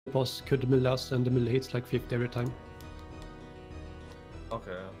boss could mill us, and the mill hits like 50 every time.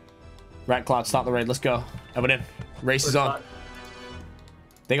 Okay. Right, Cloud, start the raid. Let's go. Everyone in. Race is on.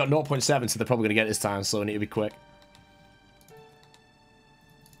 They got 0.7, so they're probably going to get it this time, so we need to be quick.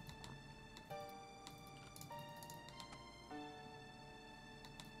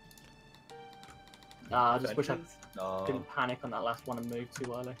 I just wish I didn't panic on that last one and move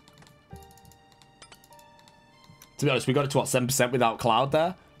too early. To be honest, we got it to what, 7% without Cloud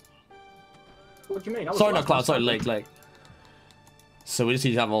there? What do you mean? Sorry, not Cloud, sorry, Lake. So we just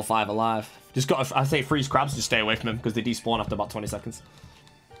need to have all 5 alive. Just got to, I say freeze crabs, just stay away from them because they despawn after about 20 seconds.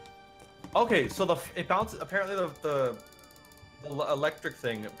 Okay, so it bounces. Apparently, the electric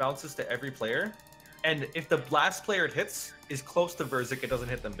thing bounces to every player, and if the last player it hits is close to Verzik, it doesn't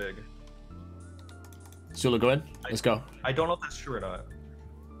hit them big. Zula, go in. Let's go. I don't know if that's true or not.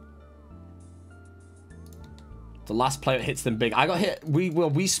 The last player hits them big. I got hit.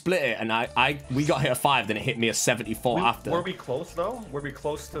 We split it, and we got hit a 5. Then it hit me a 74 after. Were we close though? Were we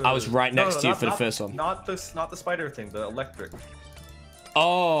close to? I was right next to you for the first one. Not the spider thing. The electric.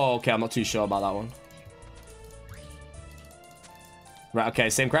 Oh, okay. I'm not too sure about that one. Right. Okay.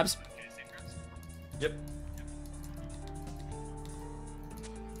 Same crabs. Yep.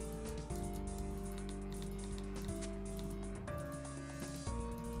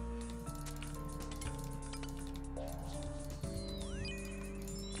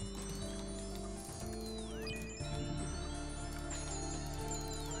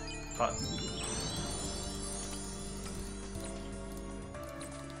 Cut.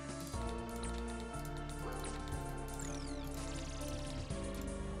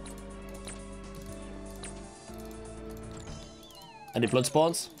 Any blood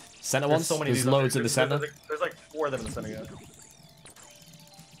spawns? Center ones? So many. There's loads in the center. There's like 4 of them in the center. Yeah.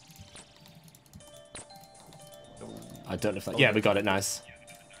 I don't know if that. Yeah, we got it. Nice.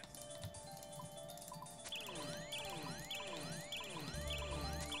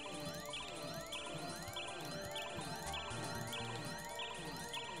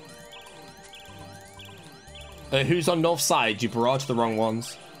 Who's on north side? You barrage the wrong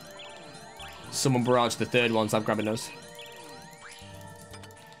ones. Someone barrage the third ones. I'm grabbing those.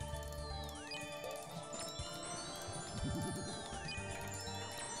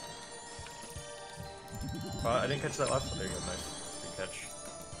 I didn't catch that last one. There you go. Nice. Good catch.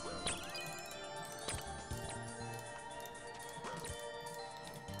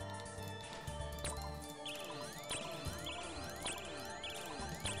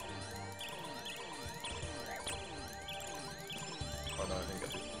 Oh no, I didn't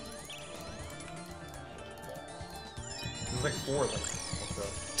get these. There's like 4 of them. Let's go.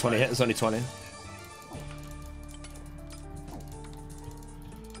 20 hit. There's only 20.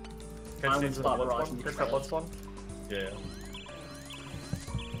 Catch these catch that blood spawn? Yeah.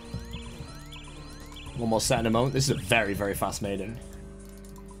 One more set in a moment. This is a very, very fast maiden.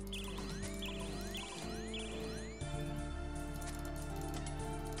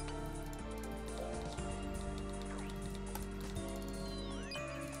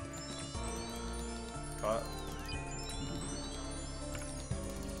 Caught.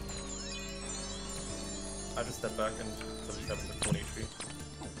 I just stepped back and 77 to 20 HP.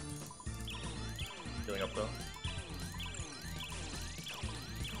 Healing up though.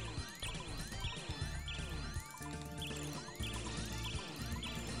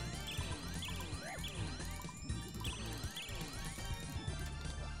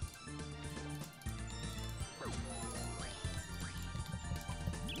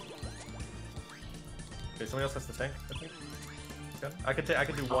 Okay, somebody else has to tank, I think. Okay. I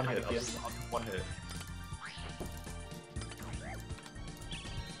can do one hit. I'll do one hit.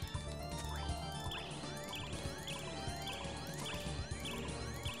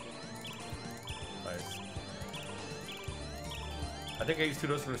 Nice. I think I used 2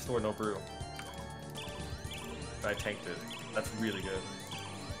 doses to restore no brew. I tanked it. That's really good.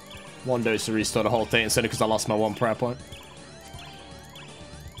 1 dose to restore the whole thing instead of because I lost my 1 prayer point.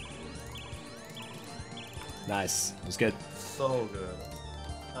 Nice. It was good. So good.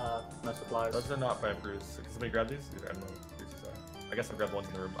 No supplies. Those are not bad brews. Can somebody grab these? I don't know. I guess I'll grab the ones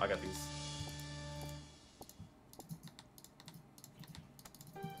in the room. I got these.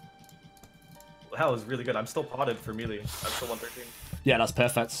 That was really good. I'm still potted for melee. I'm still 113. Yeah, that's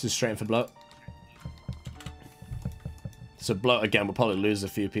perfect. Just straight in for bloat. So bloat again, we'll probably lose a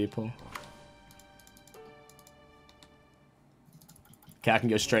few people. Okay, I can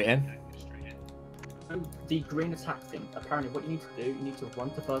go straight in. The green attack thing, apparently what you need to do, you need to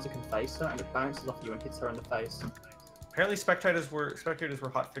run to Verzik and face her, and it bounces off you and hits her in the face. Apparently spectators were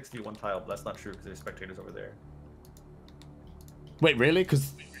hot fixed you 1 tile, but that's not true because there's spectators over there. Wait, really?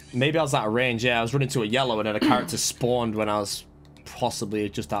 Because Maybe I was out of range, yeah. I was running to a yellow and then a character spawned when I was possibly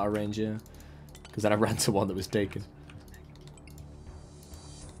just out of range, yeah. Because then I ran to one that was taken.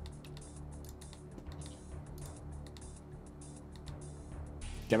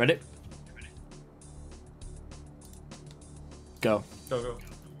 Get ready. Go. Go, go.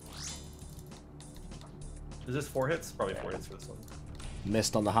 Is this 4 hits? Probably 4 hits for this one.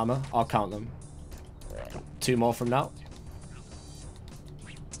 Missed on the hammer. I'll count them. 2 more from now.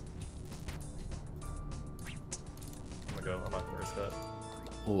 I'm gonna go. I'm not gonna risk that.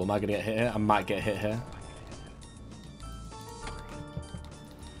 Oh, am I gonna get hit here? I might get hit here.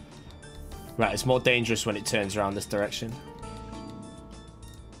 Right, it's more dangerous when it turns around this direction.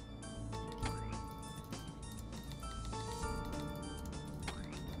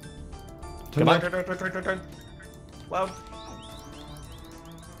 Turn Come on. Turn. Loud.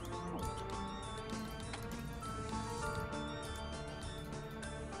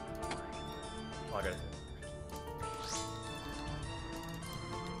 Oh, I got it.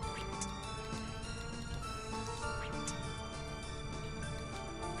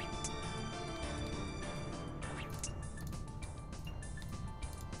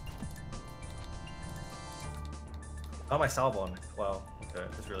 Oh, my salve on. Wow. Okay,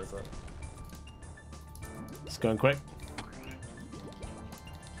 I just realized that. It's going quick.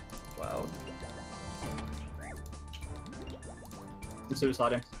 Wow. I'm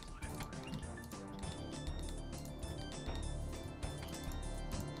suiciding.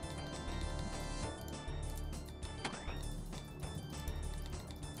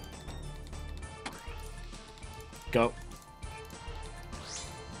 Go.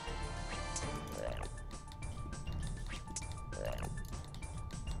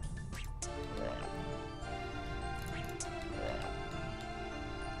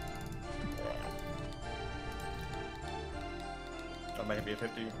 That might be a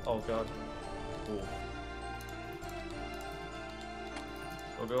 50. Oh god. Ooh.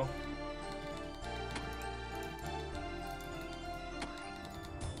 Go.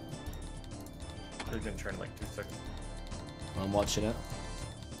 They're gonna turn in like 2 seconds. I'm watching it.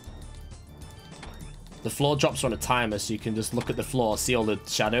 The floor drops on a timer, so you can just look at the floor, see all the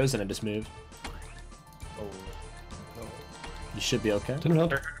shadows, and then just move. Oh. No. You should be okay. Turn around.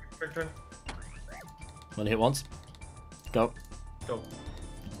 Turn. One hit once. Go. Go.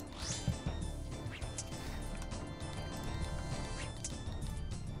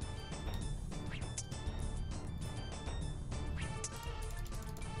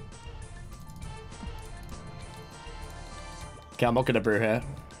 Okay, I'm not gonna brew here.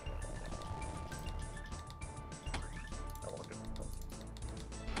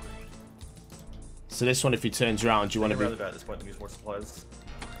 So this one, if he turns around, do you want to be... rather die at this point than use more supplies.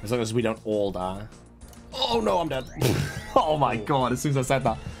 As long as we don't all die. Oh no, I'm dead. Oh my god, as soon as I said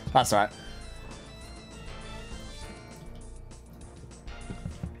that. That's alright.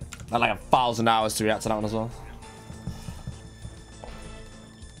 I had like 1,000 hours to react to that one as well.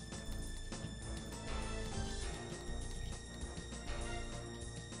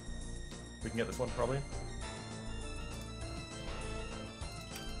 We can get this one probably.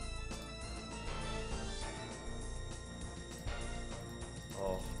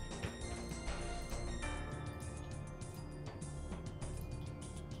 Oh.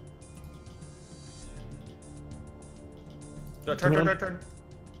 Turn.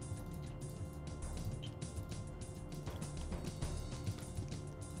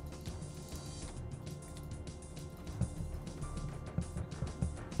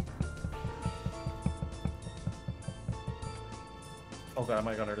 Oh god, I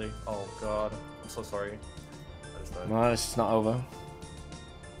might have gone early. Oh god, I'm so sorry. I just died. No, it's not over.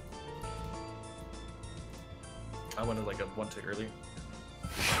 I went in like a 1 tick early.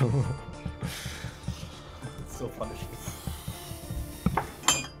 It's so punishing.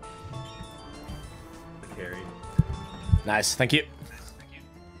 The carry. Nice, thank you.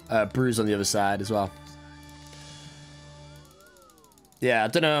 Bruise on the other side as well. Yeah, I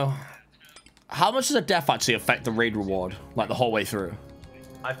don't know. How much does a death actually affect the raid reward, like the whole way through?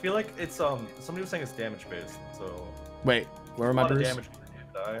 I feel like it's somebody was saying it's damage based, so Wait, where are a my lot of brews? damage when you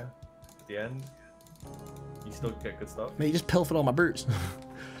die at the end. You still get good stuff. Mate, you just pilfered all my brews.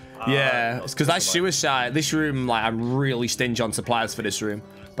 Yeah, no, it's because I that's fine. suicide. This room, like, I'm really stingy on supplies for this room.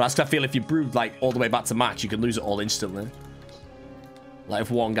 But that's 'cause I feel if you brew, like, all the way back to match, you can lose it all instantly. Like,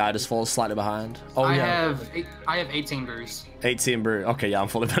 if one guy just falls slightly behind. Oh, I yeah. have 18 brews. 18 brew. Okay, yeah, I'm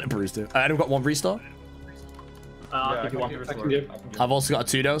fully better brews too. Anyone got one restore? I'll give you one. I can do. I've also got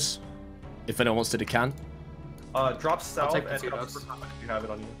a 2-dose. If anyone wants to decant. Drop salve take the and 2 drop dose. super compact if you have it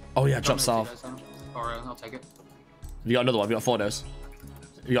on you. Oh, yeah, drop Don't need salve. 2 dose then. Or I'll take it. Have you got another one? Have you got 4-dose?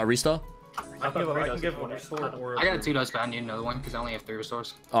 You got a restore? I can give one restore or. I got a 2 dose, but I need another one because I only have 3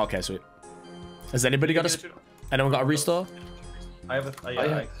 restores. Oh, okay, sweet. Has anybody got a? Anyone got a restore? I have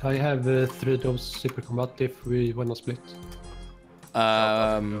a. I have 3 dose super combat if we wanna split.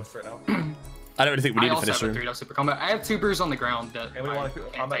 Right I don't really think we need it I for also this have a room. 3 dose super combat. I have 2 brews on the ground that And we want to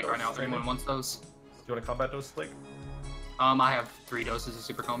can't combat take right now those, if anyone wants those. Do you want to combat those, Slick? I have 3 doses of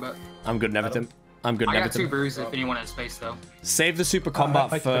super combat. I'm good in everything. I'm good in I got 2 everything. brews if anyone has space though. Save the super combat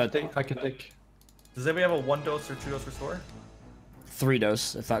for I can take. Does anybody have a 1 dose or 2 dose restore? 3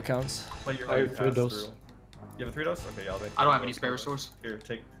 dose, if that counts. But you're I have already 3 passed dose. through. You have a 3 dose? Okay, yeah, I'll make. I don't have any spare restores. Here,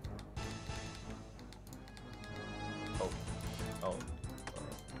 take. Oh. Oh.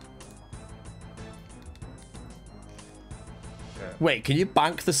 Okay. Wait, can you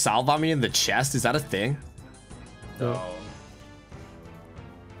bank the salvami in the chest? Is that a thing? No.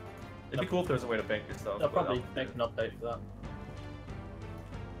 It'd be cool if there was a way to bank your stuff. They'll but probably make an update for that.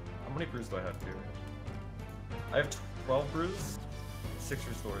 How many brews do I have here? I have 12 brews, 6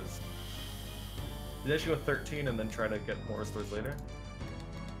 restores. Did I actually go 13 and then try to get more restores later?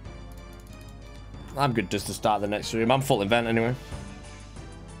 I'm good just to start the next room. I'm full event anyway. I'm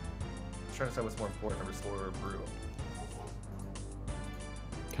trying to decide what's more important, a restore or a brew.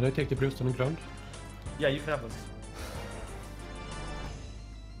 Can I take the brews on the ground? Yeah, you can have those.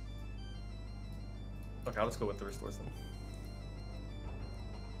 Okay, I'll just go with the restores then.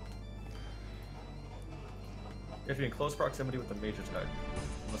 You have to be in close proximity with the mage attack.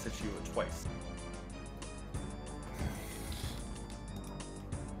 Unless hit you twice.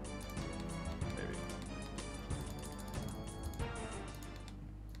 Maybe.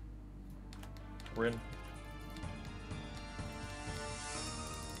 We're in.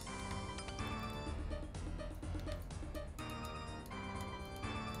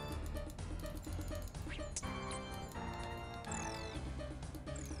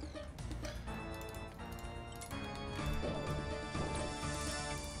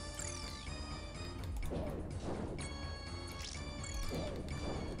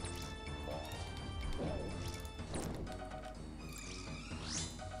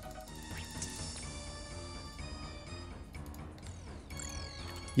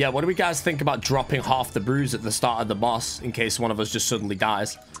 Yeah, what do we guys think about dropping half the brews at the start of the boss in case one of us just suddenly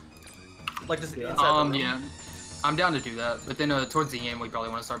dies? Like just inside the room. Yeah. I'm down to do that, but then towards the end we probably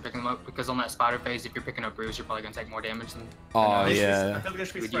want to start picking them up because on that spider phase, if you're picking up brews, you're probably gonna take more damage than. Oh, They should be- yeah. I feel like they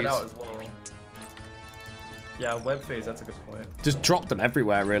should be Good spread use. out as well. Yeah, web phase, that's a good point. Just drop them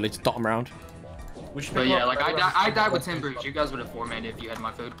everywhere, really. Just dot them around. We should But pick them yeah, up like right I around- died with 10 brews. You guys would have 4 made if you had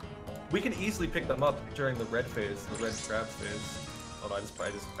my food. We can easily pick them up during the red phase, the red crabs phase. Hold on, I just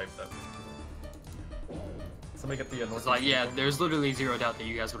typed that. Somebody get the It's like, yeah, there's literally 0 doubt that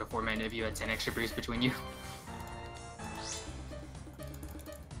you guys would have 4 made if you had 10 extra brews between you.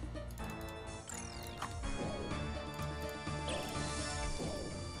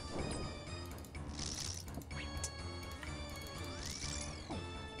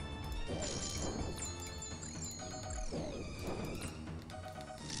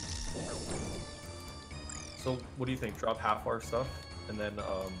 So what do you think? Drop half our stuff and then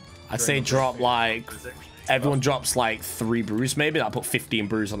I'd during say the drop phase, like Berserk? everyone drops like 3 brews maybe. That'll put 15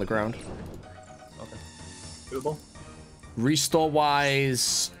 brews on the ground. Okay. Doable. Restore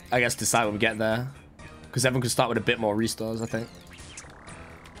wise, I guess decide when we get there. Because everyone can start with a bit more restores, I think.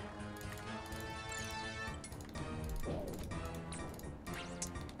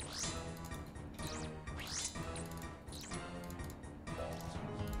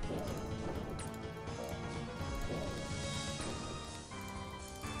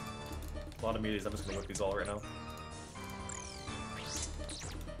 A lot of meaties, I'm just gonna whip these all right now.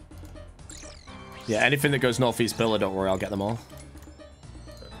 Yeah, anything that goes northeast pillar, don't worry, I'll get them all.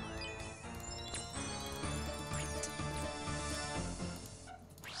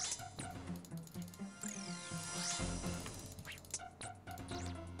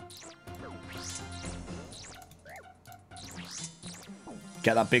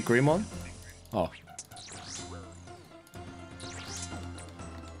 Get that big green one? Oh.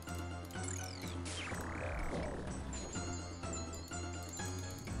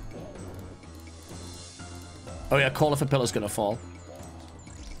 Oh yeah, call if a pillar's gonna fall.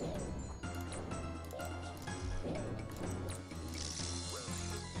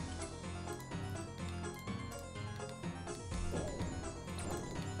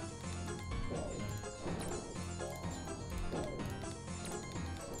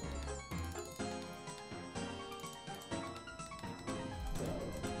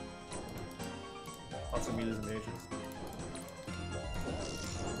 Lots of meaties and mages.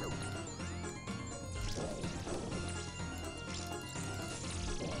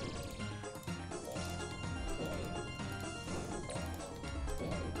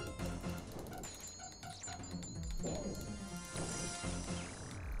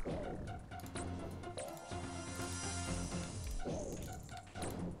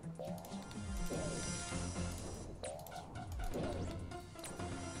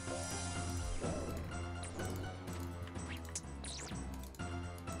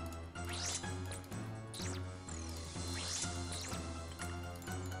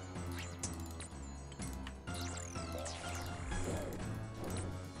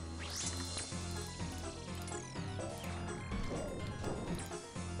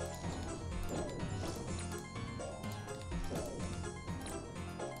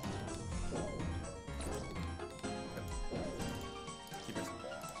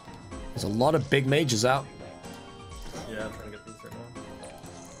 There's a lot of big mages out. Yeah, I'm trying to get this right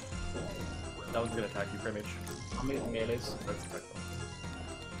now. That one's gonna attack you, Prey Mage. How many melees? Let's attack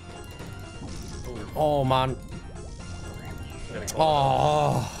them. Oh, man. Getting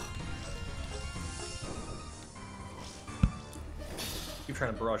called. Oh. Keep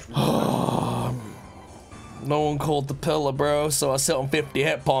trying to barrage. No one called the pillar, bro, so I sit on 50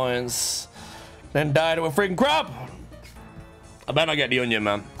 hit points. Then died to a freaking crab. I better not get the onion,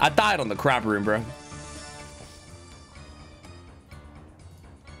 man. I died on the crab room, bro. Is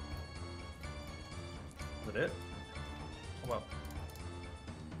that it? Oh, wow.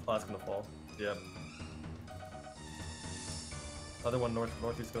 Oh, that's gonna fall. Yeah. Other one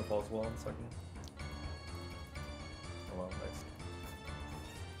northeast gonna fall as well in a second. Oh wow, nice.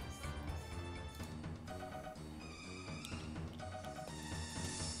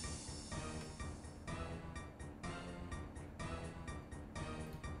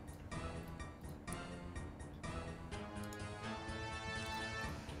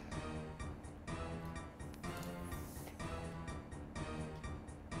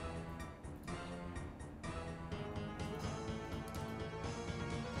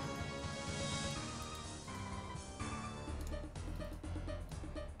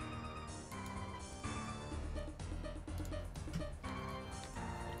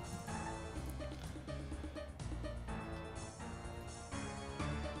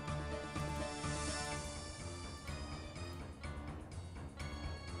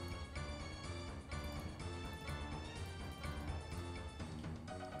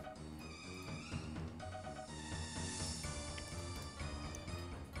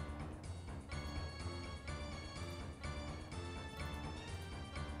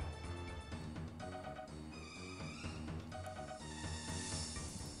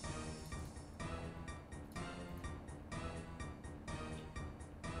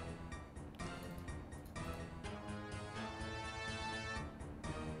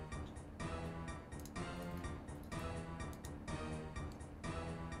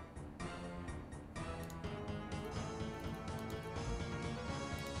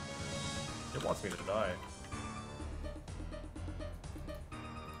 It wants me to die.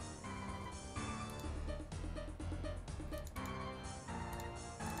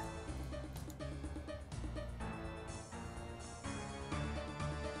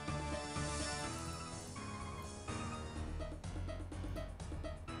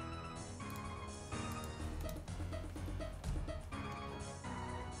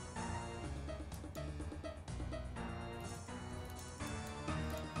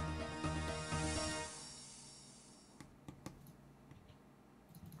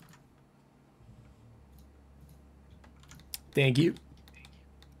 Thank you.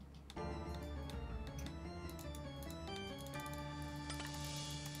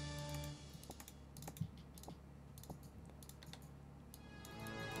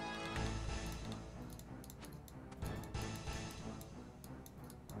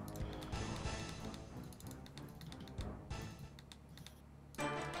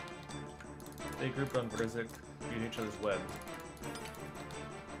 They grouped on Berserk, using each other's web.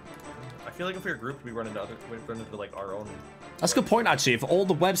 I feel like if we were grouped, we run into like our own. That's a good point, actually. If all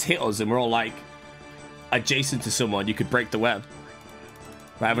the webs hit us and we're all like adjacent to someone, you could break the web.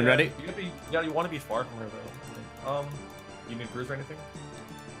 Right, everyone ready? You want to be far from her though. You need bruise or anything?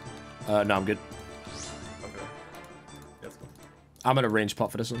 No, I'm good. Okay. Yeah, let's go. I'm at a range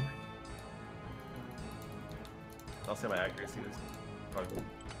pot for this one. I'll say my accuracy is probably good.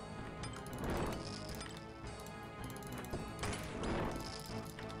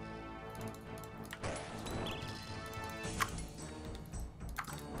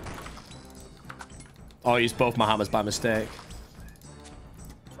 Oh, I used both my hammers by mistake.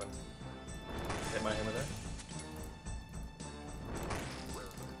 Fine. Hit my hammer there.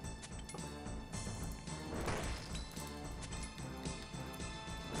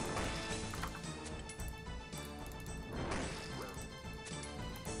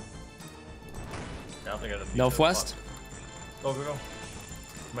 I don't think I did. Northwest? Go, go, go.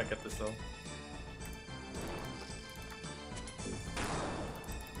 Might get this though.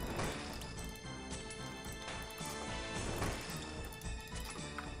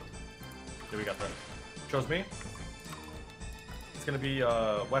 Yeah, we got that. Chose me. It's gonna be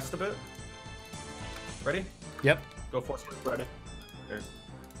west a bit. Ready? Yep. Go force it. Ready. There.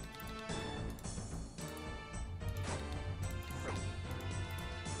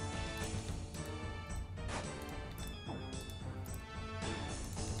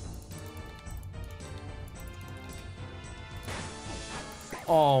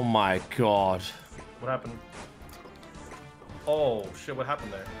 Oh my god. What happened? Oh shit! What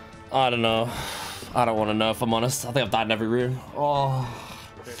happened there? I don't know. I don't want to know if I'm honest. I think I've died in every room. Oh.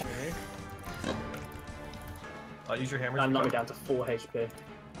 Use your hammer. I'm knocking down to 4 HP.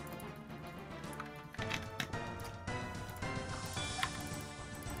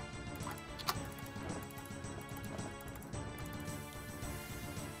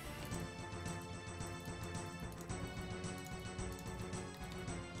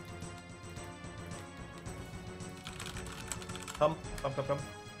 Come.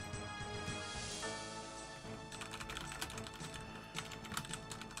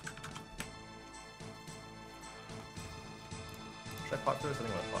 Should I pot through this? I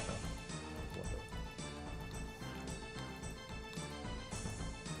think I'm gonna pot now.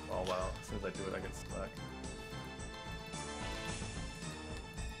 Oh wow, as soon as I do it, I get slack.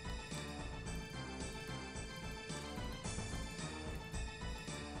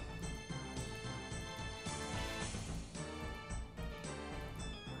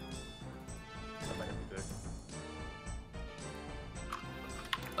 That might be big.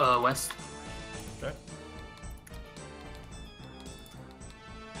 West. Okay.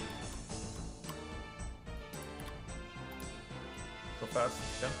 Go fast,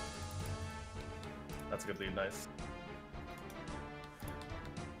 yeah. That's a good lead, nice.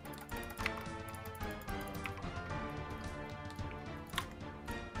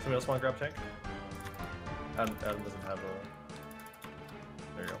 Somebody else want to grab tank? Adam doesn't have a...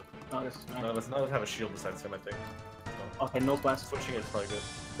 There you go. Oh, this is None of us have a shield besides him, I think. So, Okay, northwest. switching it is probably good.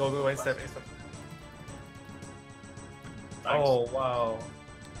 Go, A step. Thanks. Oh, wow.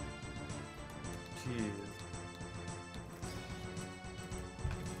 Jeez.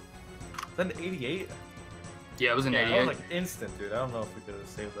 Is that an 88? Yeah, it was an That 88. was like instant, dude. I don't know if we could have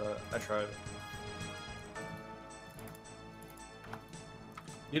saved that. I tried.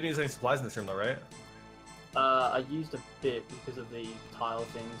 You didn't use any supplies in this room though, right? I used a bit because of the tile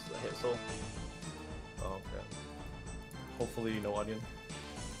things that hit us all. Oh, okay. Hopefully no onion.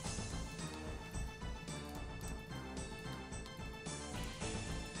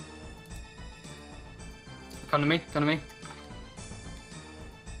 Come to me.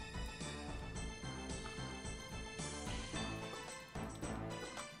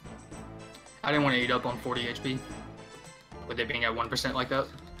 I didn't want to eat up on 40 HP. With it being at 1% like that.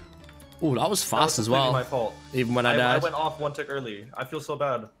 Ooh, that was fast as well. My fault. Even when I I died. went off one tick early. I feel so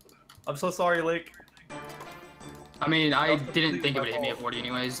bad. I'm so sorry, Lake. I mean, I That was didn't think it would completely hit me my at 40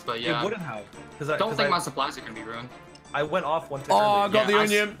 anyways, but It yeah. wouldn't have. Don't think my supplies are going to be ruined. I went off one tick Oh, early. I got the Yeah,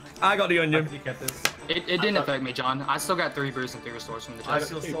 onion. I got the How onion. could you get this? It didn't affect me, John. I still got 3 brews and 3 restores from the I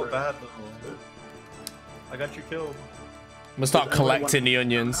chest. feel so bad though. I got you killed. I'm gonna start collecting the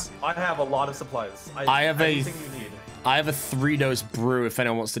onions. I have a lot of supplies. I have everything you need. I have a 3-dose brew if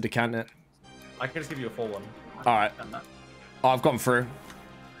anyone wants to decant it. I can just give you a full one. All right. Oh, I've gone through.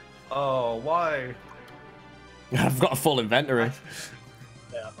 Oh, why? I've got a full inventory.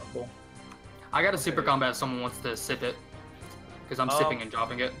 Yeah, cool. I got a super combat if someone wants to sip it. Because I'm sipping and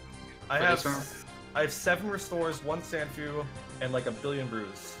dropping it. I for this room. have 7 restores, 1 Sandfu, and like a billion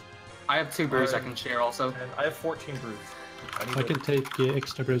brews. I have 2 brews I can share also. And I have 14 brews. I can take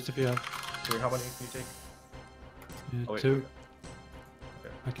extra brews if you have. Wait, how many can you take? Oh, wait, 2. okay.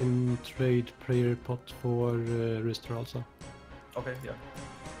 Okay. I can trade prayer pot for restore also. Okay, yeah.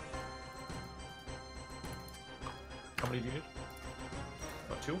 How many do you need?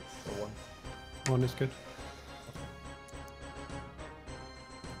 2 or 1? 1 is good.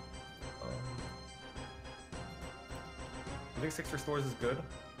 I think 6 restores is good.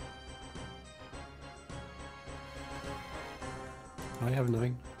 I have 9.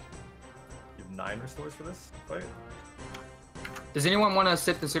 You have 9 restores for this fight? Does anyone want to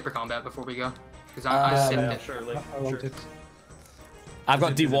sip the super combat before we go? Because I sipped Yeah, it. sure, like, I want sure. it. I've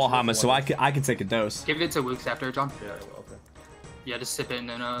got D Is it Warhammer, so I one? can take a dose. Give it to Wooks after, John. Yeah, okay. Yeah, just sip it and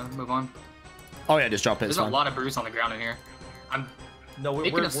then move on. Oh yeah, just drop it. It's There's a fine. lot of brews on the ground in here. No, we're,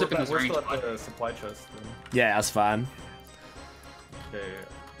 Making we're, a sip in we're, this we're range, still at bud. the supply chest. Then. Yeah, that's fine. Okay.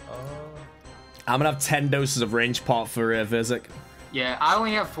 I'm gonna have 10 doses of range pot for Verzik. Yeah, I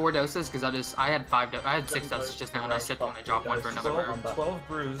only have 4 doses because I had 6 doses just now and I sipped one and dropped one for another 12, brew. 12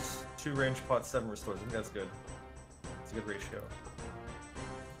 brews, 2 range pots, 7 restores. I think that's good. It's a good ratio.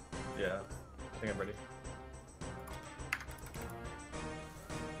 Yeah, I think I'm ready.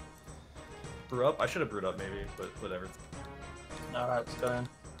 Brew up? I should have brewed up maybe, but whatever. Alright, let's go in.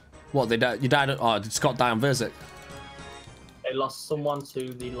 What, they died? You died? Oh, did Scott die on Verzik? They lost someone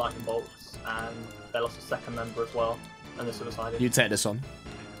to the lightning bolts, and they lost a second member as well, and they suicided. You take this one.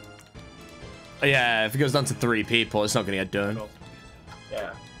 Oh, yeah, if it goes down to 3 people, it's not gonna get done.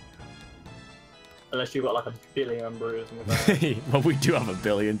 Yeah. Unless you've got like a billion brews in the bag. Well, we do have a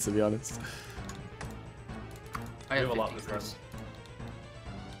billion, to be honest. I We have have a lot 15 this run. brews.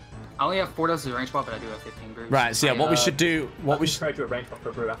 I only have 4 doses of range spot, but I do have 15 brews. Right, so yeah, what we should do, I can trade you a range spot for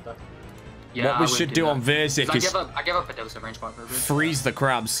a brew after. Yeah, what we I would should do on that. Verzik 'Cause is I give up a dose of range spot for a brew. freeze the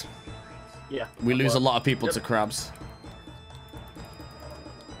crabs. Yeah. We lose a lot of people Yep. to crabs.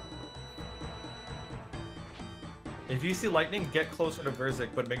 If you see lightning, get closer to Verzik,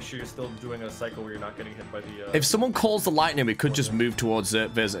 but make sure you're still doing a cycle where you're not getting hit by the. If someone calls the lightning, we could just move towards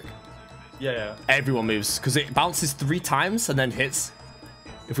Verzik. Yeah. Everyone moves, because it bounces 3 times and then hits.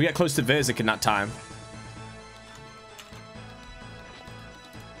 If we get close to Verzik in that time.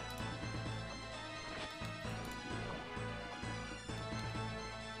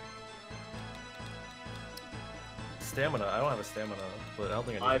 Stamina. I don't have a stamina, but I don't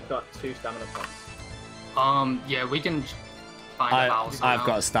think I need I've got 2 stamina pots. Yeah, we can find a vowel I've somehow.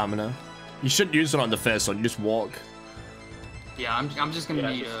 got stamina. You shouldn't use it on the first one, you just walk. Yeah, I'm just gonna Yeah,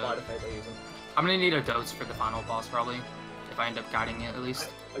 need just a. spider phase I use them. I'm gonna need a dose for the final boss probably, if I end up guiding it at least.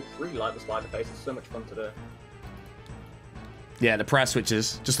 I really like the spider phase. It's so much fun to do. Yeah, the press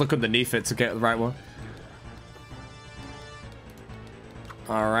switches. Just look underneath it to get the right one.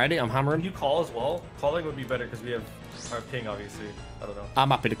 Alrighty, I'm Can hammering. you call as well? Calling would be better because we have our ping, obviously. I don't know. I'm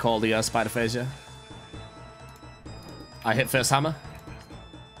happy to call the spider phase, yeah. I hit first hammer.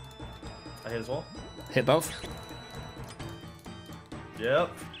 I hit as well. Hit both. Yep.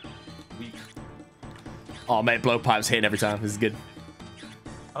 Weak. Oh, mate, blowpipe's hitting every time. This is good.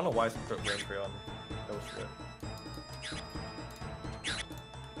 I don't know why I put rain spray on. That was good.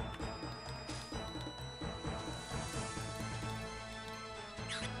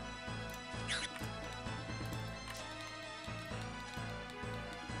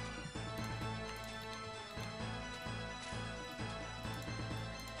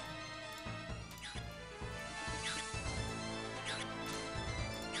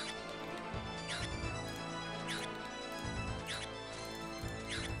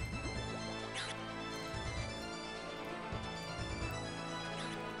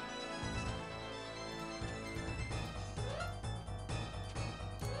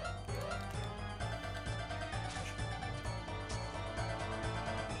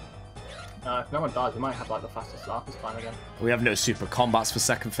 If no one dies, we might have like the fastest start this time again. We have no super combats for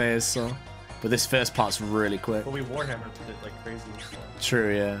second phase, so. But this first part's really quick. But we Warhammered it like crazy. So.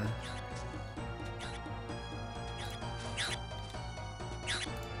 True, yeah.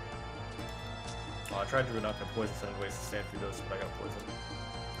 Oh, I tried to knock the poison send ways to stand through those, but I got poisoned.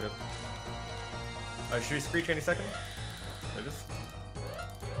 Good. Alright, should we screech any second? There it is.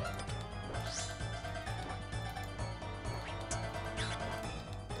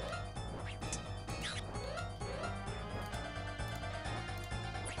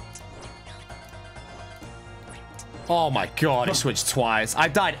 Oh my god, it switched twice.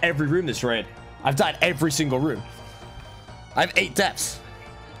 I've died every room this raid. I've died every single room. I have 8 deaths.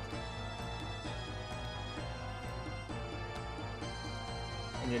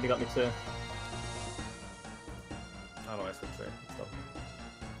 And you only got me 2. I don't know what I should say. So.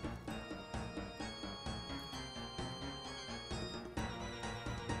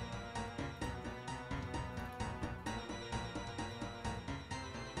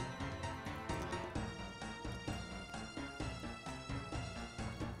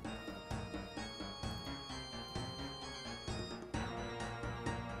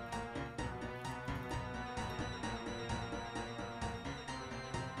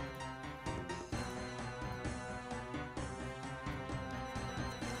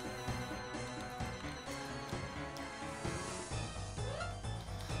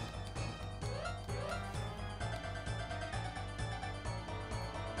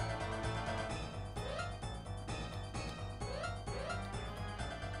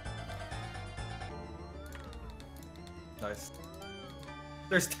 Nice.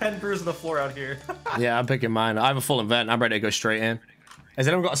 There's 10 brews on the floor out here. Yeah, I'm picking mine. I have a full event. I'm ready to go straight in. Has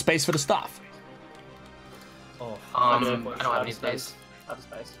anyone got a space for the staff? Oh, I don't have any space. Out of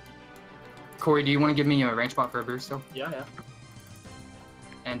space. Corey, do you want to give me a range spot for a brew still? Yeah.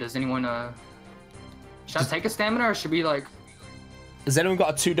 And does anyone should I take a stamina or should we like? Has anyone got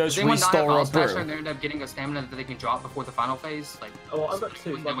a 2-dose Does anyone not have restore or Vile Smasher and brew? they end up getting a stamina that they can drop before the final phase? Like, Oh, well, I've got 2, so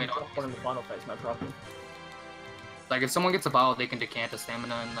I No, can wait, drop one in the final phase, no problem. like if someone gets a vial, they can decant a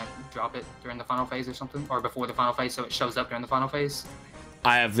stamina and like drop it during the final phase or something, or before the final phase, so it shows up during the final phase.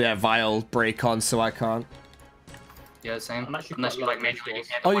 I have the vial break on, so I can't. Yeah, same. I'm actually Unless quite you like low on manually restores.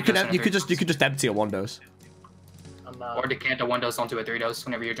 decant. Oh, a you one could dose and a you could three dose. just empty a 1-dose. Or decant a 1-dose onto a 3-dose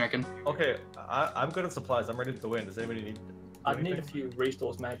whenever you're drinking. okay. I'm good at supplies. I'm ready to win. Does anybody need? I'd need a anything? few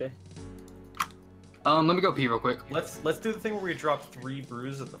restores maybe. Let me go pee real quick. Let's do the thing where we drop 3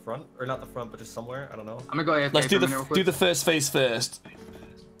 brews at the front, or not the front, but just somewhere. I don't know. I'm gonna go AFK Let's do for a minute real quick. the first phase first.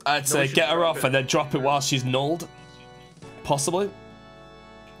 I'd No, say we should get her drop off it. and then drop it while she's nulled. Possibly.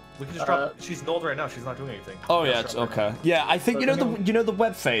 We can just drop. She's nulled right now. She's not doing anything. Oh Yeah, yeah, sure, it's right okay. now. Yeah, I think But you know the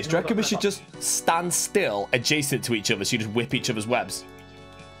web phase. Do you reckon we but- should just stand still adjacent to each other so you just whip each other's webs?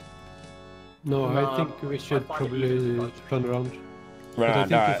 No, I No, think we I should find it easier probably to run around. But I Right,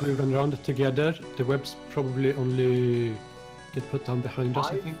 think alright. if we run around together, the webs probably only get put down behind us,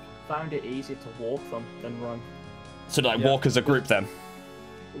 I I've think. found it easier to walk from than run. So like Yeah. walk as a group then.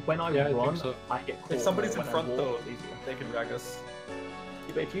 When I Yeah, I think run, so. I get caught. If somebody's in When I front walk, though, it's easier. they can drag us.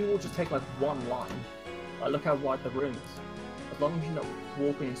 Yeah, but if you all just take like one line, like look how wide the room is. As long as you're not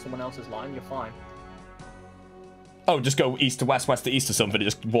walking in someone else's line, you're fine. Oh, just go east to west, west to east or something, and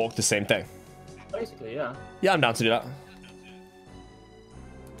just walk the same thing. Basically, yeah. Yeah, I'm down to do that.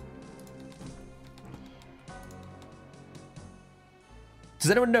 Does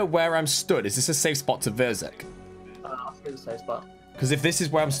anyone know where I'm stood? Is this a safe spot to Verzik? I'll screw the safe spot. Because if this is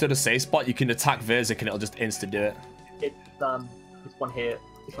where I'm stood a safe spot, you can attack Verzik and it'll just insta do it. It's this one here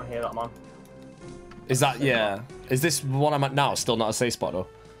that I'm on. Is that, yeah. Is this one I'm at now still not a safe spot though?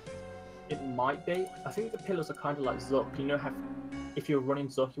 It might be. I think the pillars are kind of like Zuck. You know how if you're running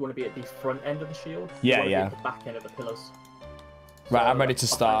Zuck, you want to be at the front end of the shield. Yeah, you want to yeah. Be at the back end of the pillars. Right, So, I'm ready to behind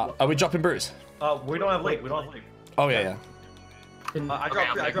start. the- Are we dropping brews? We don't have lake. We don't have lake. Oh, yeah, yeah. I Okay, dropped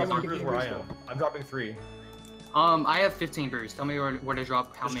I'm 3 taking 3 one. brews where I am. I'm dropping 3. I have 15 brews. Tell me where to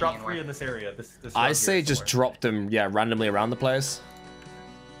drop how Just many drop and 3 where. in this area. This I around say here just somewhere. drop them, yeah, randomly around the place.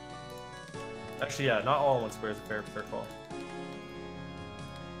 Actually, yeah, not all in one square is a fair call.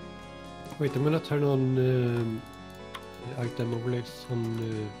 Wait, I'm gonna turn on item overlays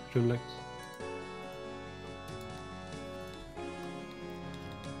on rune lights.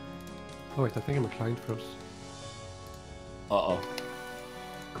 Oh wait, I think I'm a client froze. Uh-oh.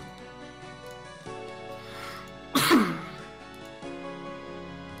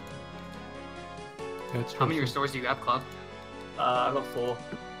 Yeah, it's How many frozen. restores do you have, Club? I've got 4.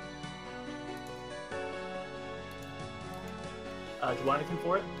 Do you want anything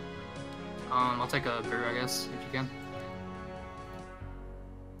for it? I'll take a brew, I guess, if you can.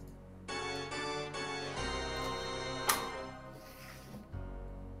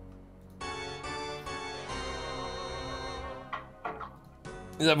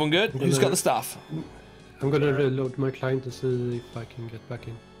 Is everyone good? Who's got the stuff? I'm gonna reload my client to see if I can get back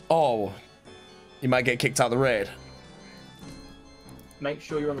in. Oh, you might get kicked out of the raid. Make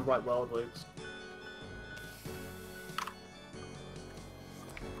sure you're on the right world, Luke's.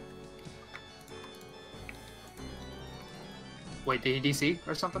 Wait, did he DC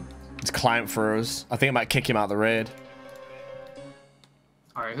or something? It's client froze. I think I might kick him out of the raid.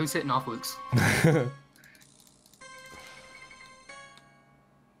 Alright, who's hitting off Luke's?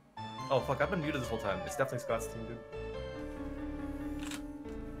 Oh fuck, I've been muted this whole time. It's definitely Scott's team, dude.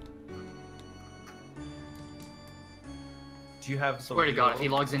 Do you have some? Swear to God, if he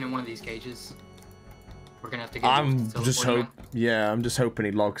logs in one of these cages, we're gonna have to get. I'm to just teleporting hope. Yeah, I'm just hoping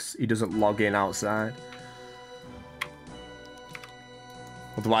he doesn't log in outside.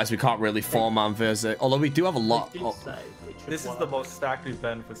 Otherwise, we can't really four-man Verzik. Although we do have a lot. It did Oh, say it should This is work. the most stacked we've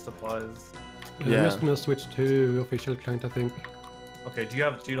been with supplies. Yeah. I'm just gonna switch to official client, I think. Okay, do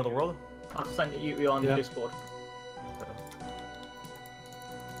you know the world? I've sent you on Yeah. Discord.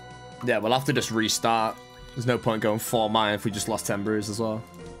 yeah, we'll have to just restart. There's no point going 4-man if we just lost 10 brews as well.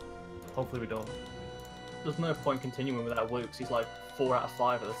 Hopefully we don't. There's no point continuing without Luke's. He's like 4 out of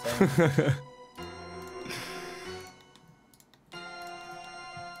 5 at the same.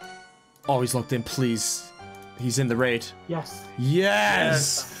 Oh, he's logged in, please. He's in the raid. Yes.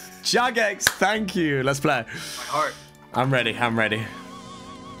 Yes! Jagex, thank you. Let's play. My heart. I'm ready, I'm ready.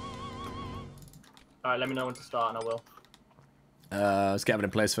 Alright, let me know when to start and I will. Let's get everything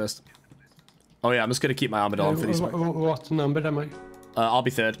in place first. Oh yeah, I'm just gonna keep my armor on for these. What number am I? I'll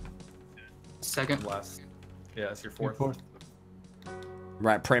be third. Second. Last. Yeah, it's your You're fourth.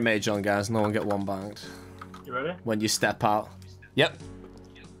 Right, pray mage on, guys. No one get one banged. You ready? When you step out. Yep.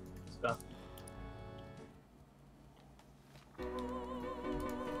 Let's go.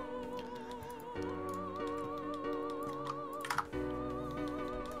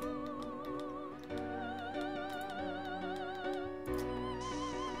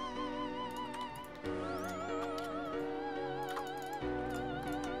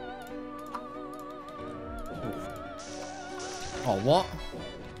 Oh, what?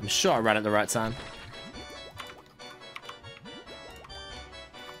 I'm sure I ran at the right time.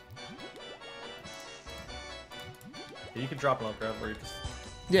 Yeah, you can drop it on grab where you just.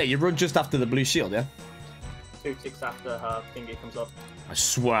 Yeah, you run just after the blue shield, yeah? 2 ticks after her thingy comes up. I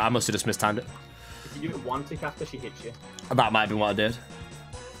swear, I must have just mistimed it. If you do it 1 tick after she hits you. That might have been what I did.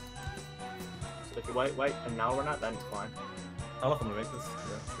 So if you wait, and now run out, then it's fine. I don't know if I'm gonna make this.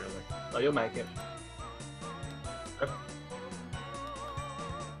 Yeah, surely. Oh, you'll make it. Yep.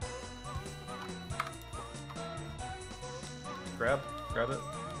 Grab it.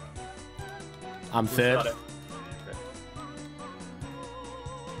 I'm Got third. it.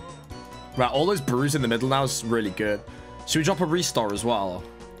 Right, all those brews in the middle now is really good. Should we drop a restore as well?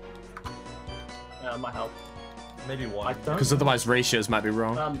 Yeah, might help. Maybe I one. don't. Because otherwise ratios might be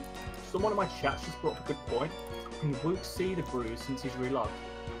wrong. Someone in my chat just brought up a good point. Can Luke see the bruise since he's relogged?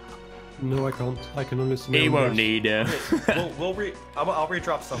 No, I can't. I can only see. He my won't numbers. need it. I'll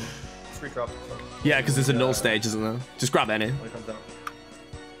redrop some. Just redrop some Yeah, because there's a null stage, isn't there? Just grab any. when it comes out.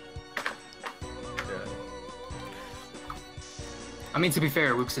 Yeah. I mean, to be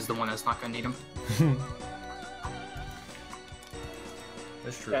fair, Wooks is the one that's not gonna need him.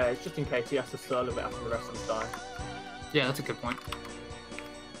 That's true. Yeah, it's just in case he has to stir a little bit after the rest of us die. Yeah, that's a good point.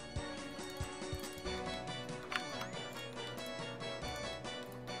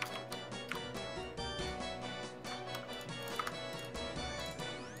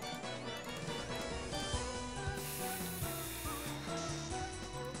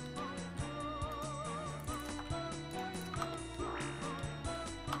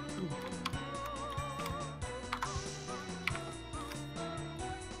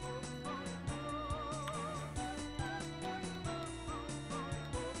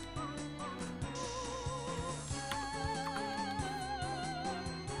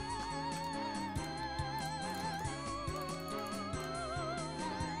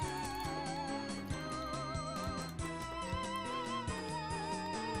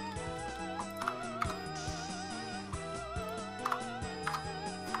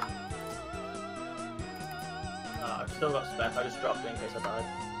 I've still got spec, I just dropped it in case I died.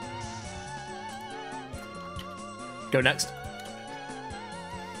 Go next.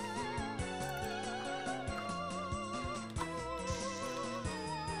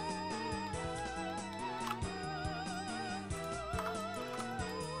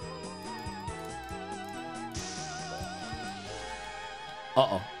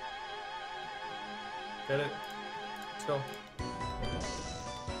 Uh-oh. Get it. Let's go.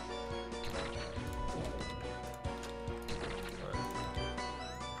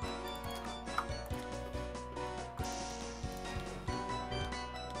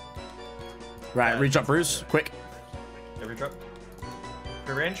 Right, redrop Bruce, quick. Yeah, redrop.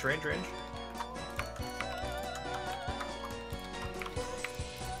 Okay, range.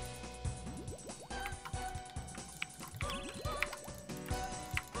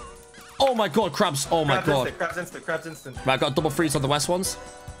 Oh my god, crabs. Oh my god. Crabs instant. Right, I got double freeze on the west ones.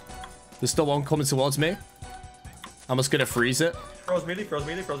 There's still one coming towards me. I'm just gonna freeze it. Froze melee.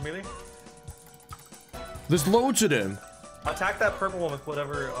 There's loads of them. Attack that purple one with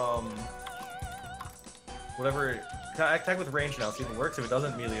whatever, attack with range now, see if it works. If it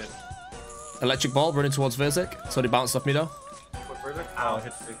doesn't, melee it. Electric ball running towards Verzik. It's already bounced off me though. What is it? Oh, it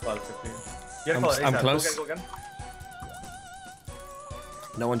hits the cloud 50. You gotta call it I'm ASAP. close. Go again.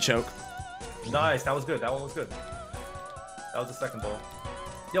 No one choke. Nice, that was good. That one was good. That was the second ball.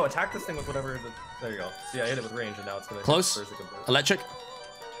 Yo, attack this thing with whatever. There you go. See, I hit it with range, and now it's gonna. Close. Hit Berserk. Electric.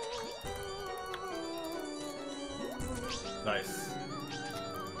 Nice.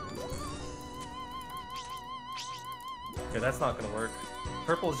 Okay, that's not gonna work.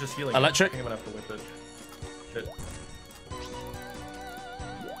 Purple is just healing. Electric. I think I'm gonna have to whip it. Shit.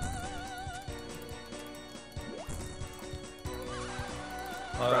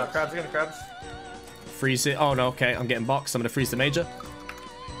 Crabs again, crabs. Freeze it. Oh no, okay. I'm getting boxed. I'm gonna freeze the major.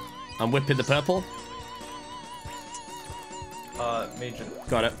 I'm whipping the purple. Major.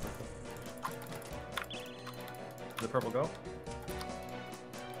 Got it. Did the purple go?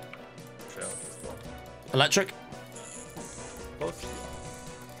 Shit, let's go. Electric. Close.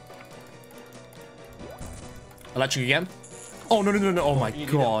 Electric again. Oh no no no no. Oh my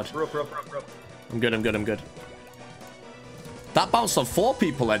god. Rope. I'm good. That bounced on 4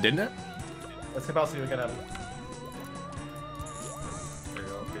 people then, didn't it? Let's see if we can have. There you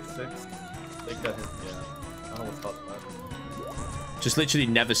go. Okay, 6. Take that hit. Yeah. I don't know what's causing that. Just literally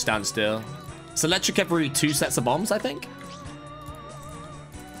never stand still. It's electric every 2 sets of bombs, I think.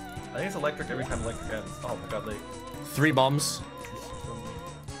 I think it's electric every time electric ends. Oh my god, like. 3 bombs.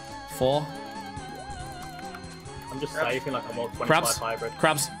 4. I'm just saving like a more 25 Crabs. hybrid.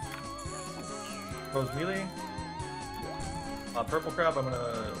 Crabs. Rose melee. Purple crab, I'm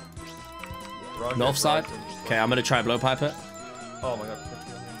gonna. North side. Okay, I'm gonna try blow pipe it. Oh my god.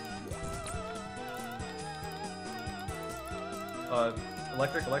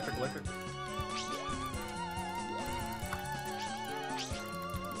 Electric, electric, electric.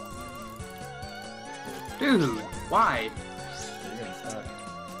 Dude, why? You're getting stuck.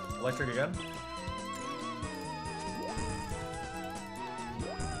 Electric again.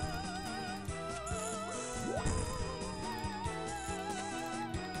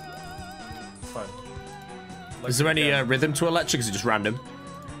 It's fine. Is there any Electric again. rhythm to electric? Is it just random?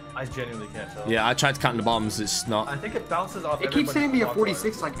 I genuinely can't tell. Yeah, I tried to count the bombs. It's I not. think it bounces off. It keeps hitting me at everybody's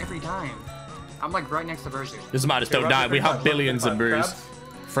 46 like every time. I'm like right next to Versus. Doesn't matter. Just don't die. We have billions of brews.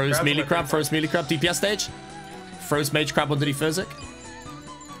 Froze Crabs melee on crab. 35. Froze melee crab. DPS stage. Froze mage crab underneath Furzik.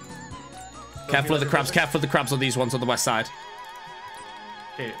 Careful of the crabs. Careful of the crabs on these ones on the west side.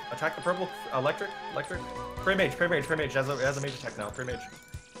 Okay, attack the purple. Electric, electric. Pray mage, pray mage, pray mage. It has a mage attack now. Pray mage.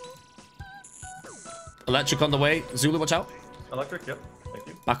 Electric on the way. Zulu, watch out. Electric, yep. Thank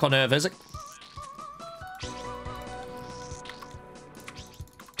you. Back on Verzik.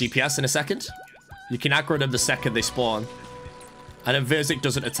 DPS in a second. You can aggro them the second they spawn. And then Verzik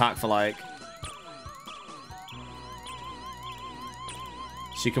doesn't attack for like...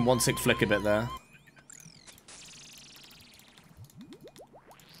 So you can 1-6 flick a bit there.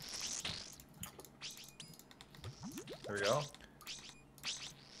 There we go.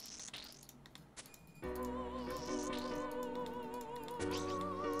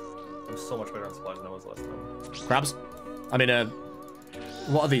 I'm so much better on supplies than I was last time. Crabs? I mean,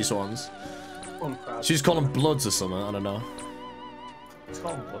 what are these ones? Crabs. She's calling them bloods or something. I don't know. Let's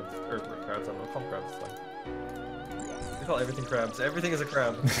call them bloods. Or crabs, I don't know. Call them crabs. It's fine. We call everything crabs. Everything is a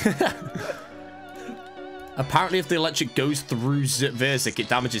crab. Apparently, if the electric goes through Verzik, it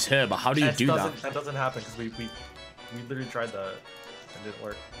damages her. But how do you do that? That doesn't happen because we literally tried that and it didn't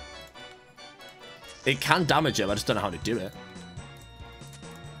work. It can damage him. I just don't know how to do it.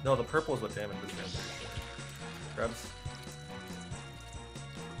 No, the purple is what damage was damage. Crabs.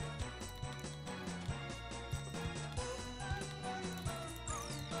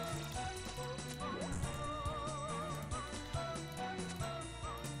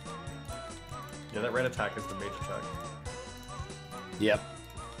 Yeah, that red attack is the mage attack. Yep.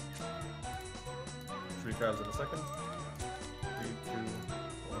 3 crabs in a second. 3, 2,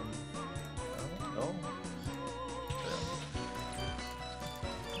 1. No.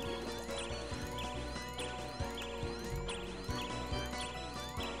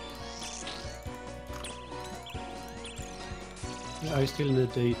 Yeah, I still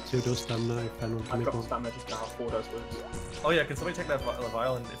need the 2 dose stamina if I want to I've make got one. stamina just now, 4 dose wounds. Oh yeah, can somebody take that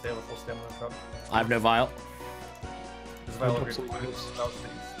vial and if they have a full stamina drop? I have no vial. There's a I'll vial drop over some here. vials. Vials,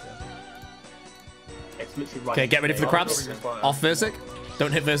 please, yeah. It's literally right. Okay, get ready for the I'll crabs. over your spot. Off Verzik.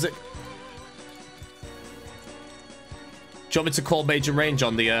 Don't hit Verzik. Do you want me to call major range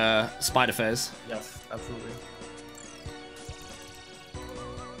on the spider phase? Yes, absolutely.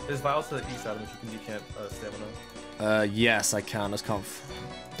 There's vials to the east side, which you can decant stamina. Yes, I can. I just can't.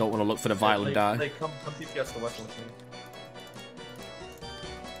 Don't want to look for the vial and die. They come DPS to the west with me.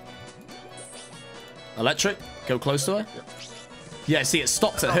 Electric. Go close to her. Yep. Yeah, see, it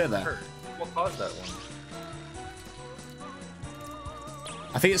stopped at her there. What caused that one?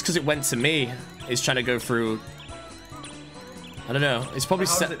 I think it's because it went to me. It's trying to go through. I don't know. It's probably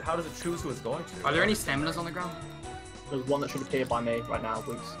set. How does it choose who it's going to? Are there any staminas on the ground? There's one that should appear by me right now.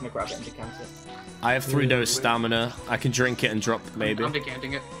 We're just gonna grab it and decant it. I have 3 dose stamina. I can drink it and drop maybe. I'm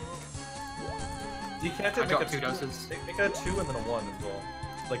decanting it. Decant I it, dropped make 2 it doses. Make it a 2 and then a 1 as well.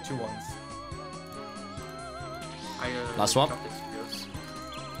 Like 2 1s. Last one. dropped it to 2 doses.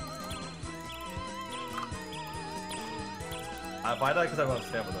 If I die because I have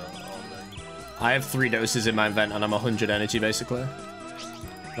stamina, then. I have 3 doses in my event and I'm 100 energy basically.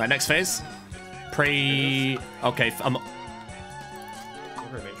 Right, next phase. Pray. Okay, I'm. We're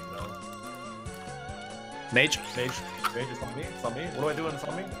very mage from now. Mage. Mage is on me. It's on me. What do I do when it's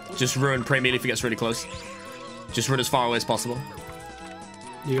on me? Just ruin Pray melee if he gets really close. Just run as far away as possible.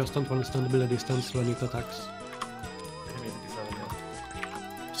 You just don't want to stand below distance when it attacks. Hit me 57,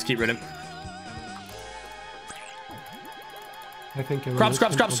 yeah. Just keep running. I think everyone Crabs,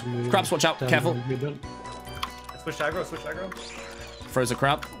 else crabs, can crabs. probably Crabs, watch out. stand Careful. in the middle. Switch aggro, switch aggro. Throws a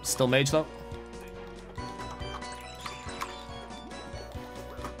crab. Still mage though.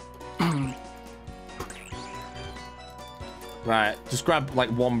 Right, just grab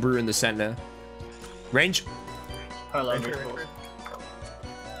like 1 brew in the center. Range. Hello, Ranger, Ritual. Ranger.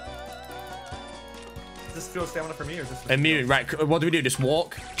 Is this fuel stamina for me or is this? Immune. Right, what do we do? Just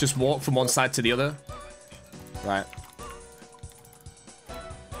walk? Just walk from one side to the other? Right.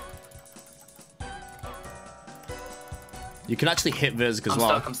 You can actually hit Verzik as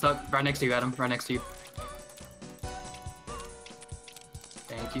well. I'm stuck. Right next to you, Adam. Right next to you.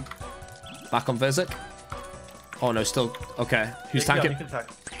 Thank you. Back on Verzik. Oh no, still okay. Who's Yeah, tanking? you can attack.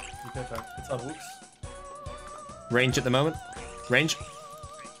 You can attack. It's on Whoops. Range at the moment. Range.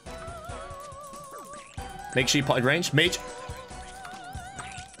 Make sure you potted range. Mage.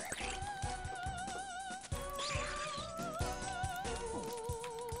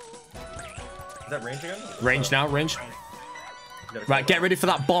 Is that range again? Range now. Range. You gotta Right, get ready for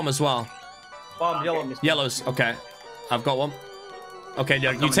that bomb as well. Bomb, yellow. Yellows. Okay. I've got one. Okay,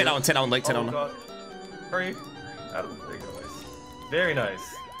 yeah, you take that one. Take that one. Late. Take that Oh, one. God. Hurry. Adam, there you go, nice. Very nice.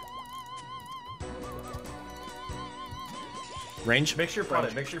 Range. Make sure you're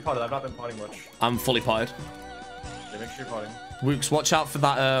potted. Make sure you're potted. I've not been potting much. I'm fully potted. Yeah, make sure you're potting. Wooks, watch out for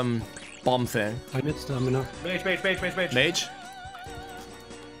that bomb thing. I need stamina. Mage, mage, mage, mage, mage. Mage.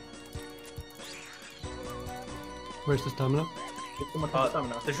 Where's the stamina? Give someone some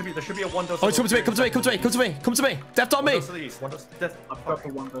stamina. There should be a one dose. Oh, it's come to me. Come to me. Come to me. Come to me. Come to me. Death on One me. dose to the east. One dose. Death. I've got the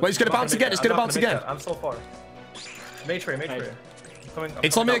one. Wait, it's gonna bounce again. It's gonna bounce again. I'm so far. Mage spray, mage spray. I'm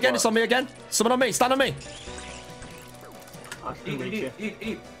It's on me again. It's on me again. Someone on me. Stand on me. I can reach Eat, you. eat,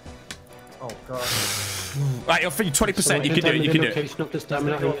 eat. Oh god. Right, you're free 20%. You can do it. You can do it. Location of the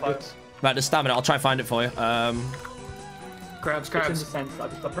stamina. I need it. Right, the stamina. I'll try and find it for you. Crabs, It's in the crabs. sense that I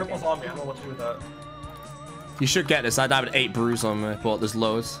just The purple's on me. I don't know what to do with that. You should get this. I died with 8 brews on me, but there's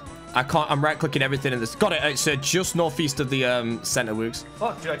loads. I can't. I'm right clicking everything in this. Got it. It's just northeast of the center, Wooks.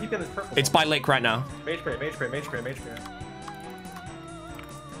 Fuck, dude, I keep getting this purple. It's by lake right now. Mage spray, mage spray, mage spray, mage spray.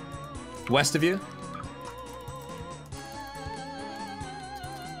 West of you.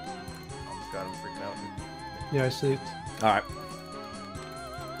 Oh god, I'm freaking out. Yeah, I see it. All right.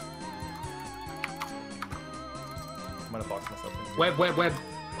 I'm gonna box myself in. Web, web, web.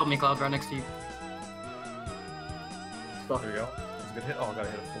 Help me, Cloud, right next to you. There we go. That's a good hit. Oh, I gotta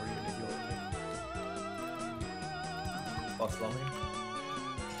hit a 40 and heal it. Oh, slow me.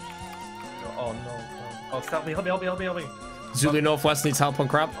 Oh no. Oh, stop me. Help me, help me, help me, help me. Zulu Northwest needs help on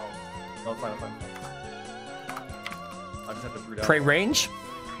crab. Oh, no, it's fine, it's fine. I just have to brood out. Prey range.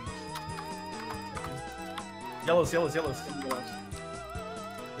 Yellows, yellows, yellows.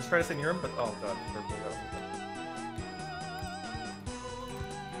 Just try to stay near him, but oh god. Purple,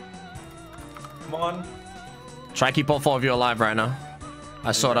 Come on. Try to keep all 4 of you alive right now.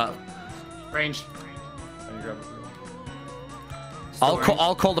 I saw that. Range. I need to grab a brood.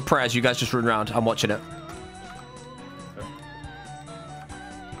 I'll call the prayers. You guys just run around. I'm watching it. Okay.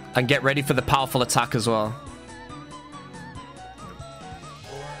 And get ready for the powerful attack as well.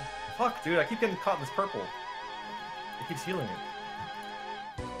 Fuck, dude, I keep getting caught in this purple. It keeps healing me.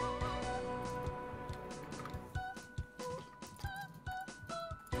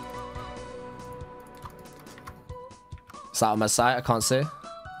 Is that on my side? I can't see.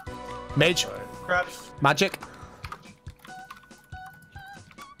 Mage. Alright. Crabs. Magic.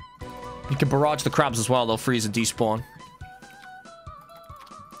 You can barrage the crabs as well. They'll freeze and despawn.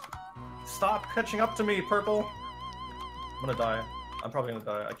 Stop catching up to me, purple. I'm gonna die. I'm probably gonna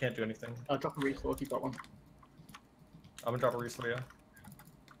die. I can't do anything. I'll drop a resource if you got one. I'm gonna drop a resource, yeah.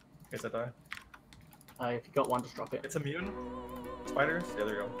 In case I die. If you got one, just drop it. It's immune. Spiders? Yeah,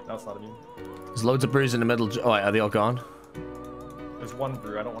 there you go. Now it's not immune. There's loads of brews in the middle. Oh, wait, are they all gone? There's one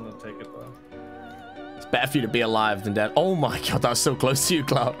brew. I don't want to take it though. It's better for you to be alive than dead. Oh my god, that was so close to you,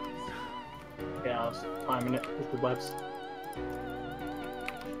 Cloud. Yeah, I was timing it with the webs.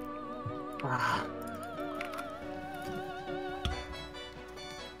 Ah,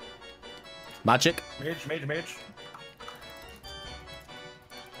 Magic. Mage, mage, mage.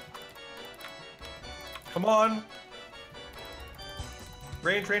 Come on.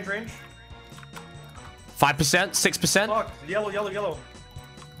 Range, range, range. 5%, 6%. Fuck. Yellow, yellow, yellow.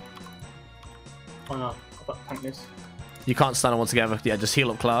 oh no, I've got to tank this. You can't stand them all together. Yeah, just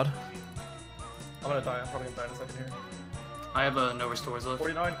heal up, Cloud. I'm gonna die. I'm probably gonna die in a second here. I have no restores left.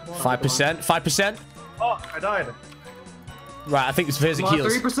 49. Come on. 5%, 5%. Oh, I died. Right, I think it's Verzik Come on,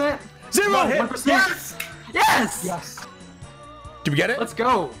 heals. 3%. 0! Hit. 1%. Yes! Yes! Yes! Did we get it? Let's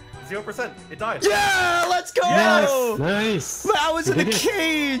go. 0%. It died. Yeah, let's go! Yes! Nice! I was in the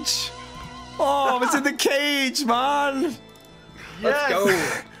cage! Oh, I was in the cage, man! Yes! Let's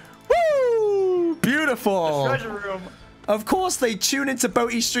go. Woo! Beautiful! Treasure room. Of course, they tune into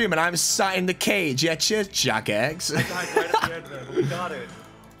Boaty stream and I'm sat in the cage. Yeah, cheers, Jack Eggs. I died right at the end then. We got it.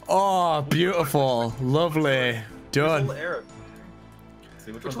 Oh, beautiful. Lovely. Done. Little arrow.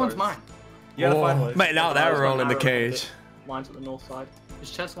 See, Which one's mine? You gotta find Oh, one. mate, now they're all in the cage. Mine's at the north side. Is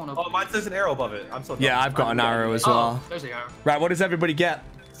chest one Oh, open? mine says an arrow above it. I'm so dumb. Yeah, I've got an arrow as well. Oh, there's the arrow. Right, what does everybody get?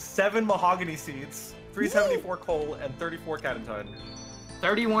 7 mahogany seeds, 374 coal, and 34 catentine.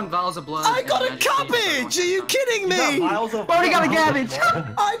 31 vials of blood. I got and a magic seed for cabbage! Are everyone. you kidding You got me? vials of Boaty got a vials of cabbage!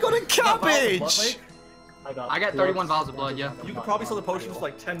 blood? I got a You got vials of blood, cabbage! Mike? I got 31 vials of blood, yeah. You could probably sell the potions for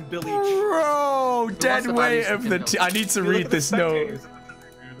like 10 bill each. Bro, dead have weight had of these the. I need to Dude, look read at the this note. spectators.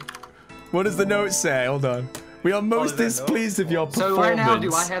 What does the note say? Hold on. We are most is there a note? displeased of your So performance. right now,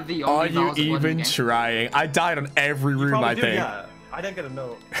 do I have the Are only you vials of blood in the even game? trying? I died on every You room, probably I do, think. yeah. I didn't get a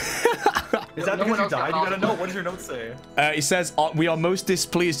note. Is that No one because you else got died? You got a vials of note. blood. What does your note say? It says, we are most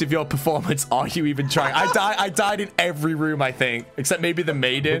displeased of your performance. Are you even trying? I died in every room, I think. Except maybe the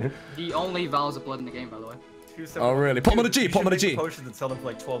maiden. The only vials of blood in the game, by the way. Oh, really? Put 'em on a G, You put 'em on a should make G. the potions and sell them for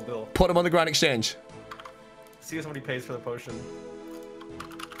like 12 bill. Put them on the Grand Exchange. See if somebody pays for the potion.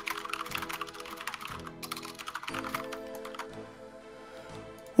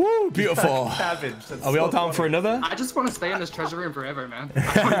 Woo, beautiful. Cabbage. That's Are we all so down funny. for another? I just want to stay in this treasure room forever, man.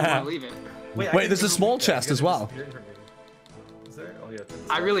 I don't even want to leave it. I Wait, can there's a give small you- chest you as gotta well. disappear from me. Is there? Oh, yeah.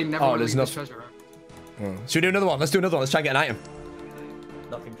 I really never Oh, want to there's leave this enough- treasure room. Should we do another one? Let's do another one. Let's try and get an item.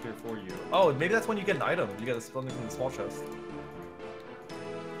 Nothing here for you. Oh, maybe that's when you get an item. You get something from the small chest.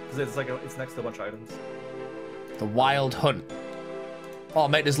 Because it's like it's next to a bunch of items. The Wild Hunt. Oh,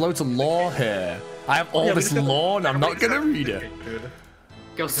 mate, there's loads of lore here. I have all Yeah, we this just got the- lore and I'm not going to read it. Dude.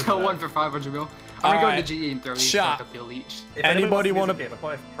 Go sell that. one for 500 mil. I'm gonna go Alright. into GE and throw these Shot. like a bill each. If Anybody anyone wanna- wants to use the game,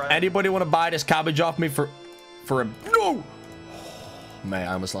 I probably- Anybody want to buy this cabbage off me for a... No! Mate,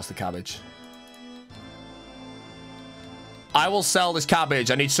 I almost lost the cabbage. I will sell this cabbage.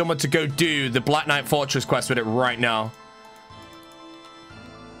 I need someone to go do the Black Knight Fortress quest with it right now.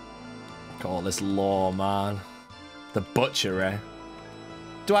 God, this lore, man. The butcher, eh?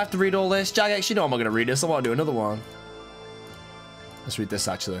 Do I have to read all this? Jagex, you know I'm not going to read this. I want to do another one. Let's read this,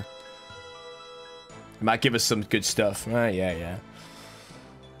 actually. It might give us some good stuff. Ah, yeah.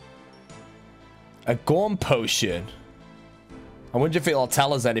 A Gorm potion. I wonder if it'll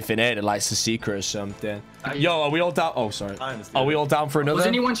tell us anything here, like it's a secret or something. Yo, are we all down? Oh, sorry. Are we all down for another? Was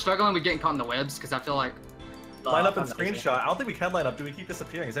anyone struggling with getting caught in the webs? Because I feel like... Line up and screenshot. I don't think we can line up. Do we keep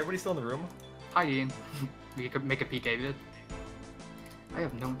disappearing? Is everybody still in the room? Hi, Ian. We could make a PK vid. I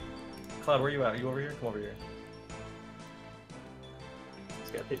have no... Cloud, where are you at? Are you over here? Come over here.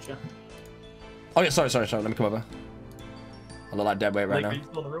 Let's get a picture. Oh, yeah, sorry. Let me come over. I look like dead weight right Blake, are now. you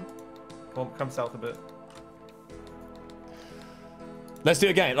still in the room? Come south a bit. Let's do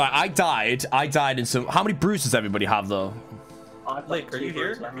it again. Like, I died in some... How many brews does everybody have, though? Blake, are you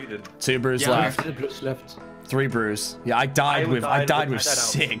here? You're muted. 2 brews Yeah. left. The blues left. 3 brews. Yeah, I died with I died with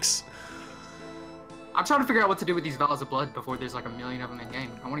 6. I'm trying to figure out what to do with these vials of blood before there's like a million of them in game.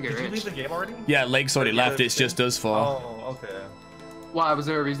 I want to get Did you rich. leave the game already? Yeah, Lake's already Yeah, left. It's just us 4. Oh, okay. Why? Was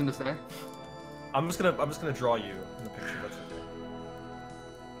there a reason to stay? I'm just gonna draw you in the picture. That's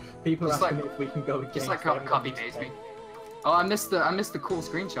okay. People are Just asking like- me if we can go again. Just like copy paste me. Oh, I missed the cool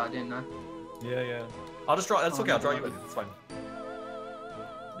screenshot, didn't I? Yeah. I'll just draw. That's Oh, okay. I'll no, draw no. you in. It's fine.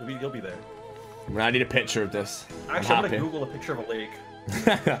 You'll be there. I need a picture of this. Actually, I'm happy. gonna Google a picture of a lake.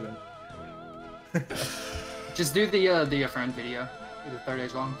 Just do the friend video. The 3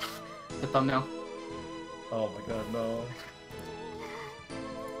 days long. The thumbnail. Oh my god, no.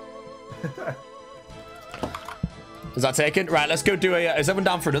 Is that taken? Right, let's go do a... is everyone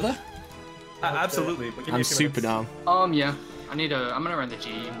down for another? Absolutely. But give me I'm a few super minutes. down. Yeah. I'm gonna run the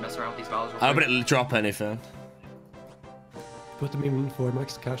G and mess around with these vials. I hope it didn't drop anything. Put them in for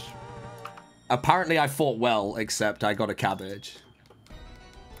max cash. Apparently I fought well, except I got a cabbage.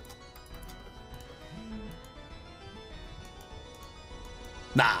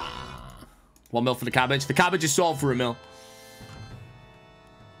 Nah. 1 mil for the cabbage. The cabbage is sold for a mil.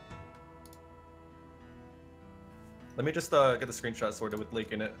 Let me just get the screenshot sorted with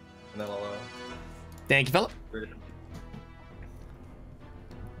lake in it, and then I'll. Thank you, Philip. read it.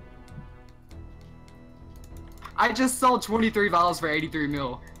 I just sold 23 vials for 83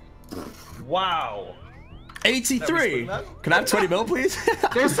 mil. Wow. 83. that? Can I have 20 mil, please?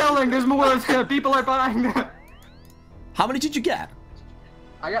 They're selling. There's more. People are buying. How many did you get?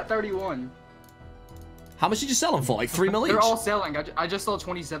 I got 31. How much did you sell them for? Like 3 mil each? They're all selling. I just sold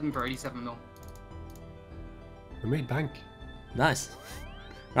 27 for 87 mil. We made bank. Nice.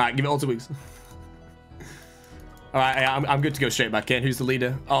 All right, give it all 2 weeks. All right, I'm good to go straight back in. Who's the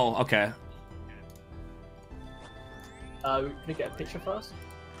leader? Oh, okay. Can we get a picture first?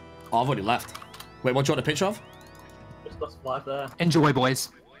 Oh, I've already left. Wait, what do you want a picture of? Just us 5 there. Enjoy, boys.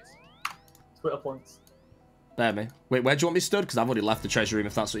 Twitter points. Bear me. Wait, where do you want me stood? Because I've already left the treasure room,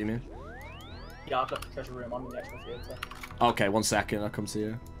 if that's what you mean. Yeah, I've left the treasure room. I'm in the actual theatre. Okay, 1 second. I'll come to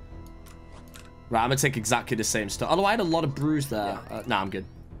you. Right, I'm going to take exactly the same stuff. Although I had a lot of brews there. Nah, I'm good.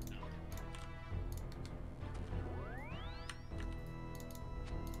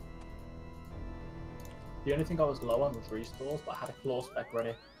 The only thing I was low on was restores, but I had a claw spec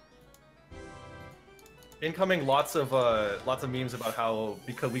ready. Incoming lots of memes about how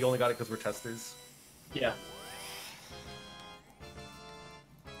because we only got it because we're testers. Yeah.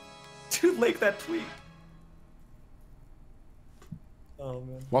 Dude, like that tweet. Oh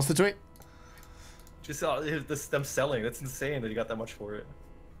man. What's the tweet? Just them selling. That's insane that you got that much for it.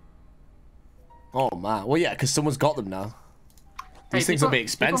 Oh man. Well, yeah, because someone's got them now. These things people, will be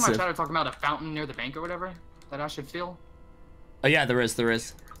People in my expensive. chat are talking about a fountain near the bank or whatever that I should fill. Oh yeah, there is.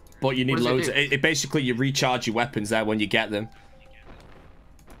 But you need What does it loads. do? It basically you recharge your weapons there when you get them.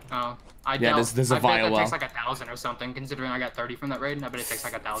 Oh, I Yeah, doubt. there's a I bet vial that well. takes like 1,000 or something. Considering I got 30 from that raid, I bet it takes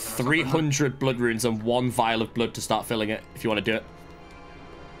like 1,000. Or something. 300 blood runes and 1 vial of blood to start filling it. If you want to do it.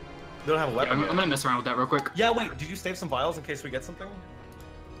 They don't have a Yeah, weapon. I'm yet. gonna mess around with that real quick. Yeah, wait. Did you save some vials in case we get something?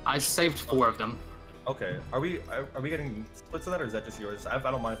 I saved 4 of them. Okay. Are we getting splits of that, or is that just yours? I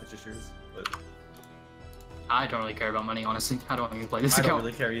don't mind if it's just yours. But I don't really care about money, honestly. I don't even play this I don't account.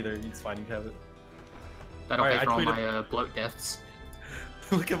 really care either. It's fine. You can have it. That'll Alright, pay for I all tweeted- my bloat deaths.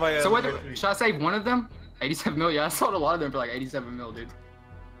 Look at my. So wait, my tweet. should I save one of them? 87 mil. Yeah, I sold a lot of them for like 87 mil, dude.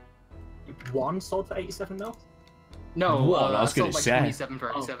 One sold for 87 mil? No, What? I was sold gonna like say. 27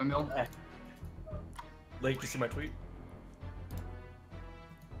 for 87 mil. Lake, you see my tweet?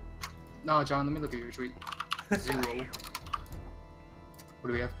 No, John, let me look at your tweet. 0. What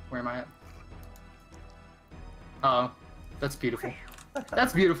do we have? Where am I at? Oh, that's beautiful.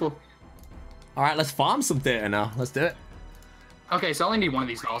 That's beautiful. All right, let's farm some data now. Let's do it. Okay, so I only need one of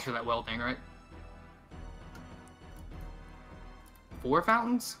these dolls for that well thing, right? 4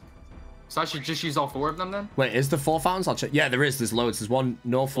 fountains? So I should just use all 4 of them then? Wait, is there 4 fountains? I'll check. Yeah, there is. There's loads. There's one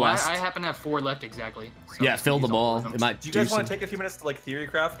Well, northwest. I happen to have 4 left exactly. So Yeah, I just fill use them all all. of them. It might Do you do guys want some. to take a few minutes to like theory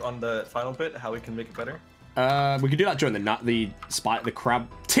craft on the final bit? How we can make it better? We could do that during the crab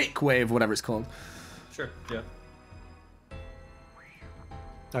tick wave, whatever it's called. Sure. Yeah.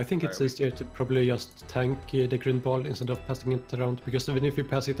 I think it's easier to probably just tank the green ball instead of passing it around, because even if we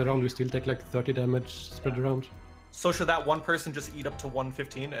pass it around, we still take like 30 damage spread around. So should that one person just eat up to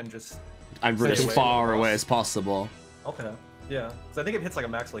 115 and just? And run as Stay away far from away us. as possible. Okay. Yeah. So I think it hits like a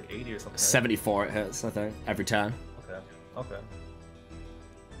max like 80 or something. Right? 74 it hits, I think, every time. Okay. Okay.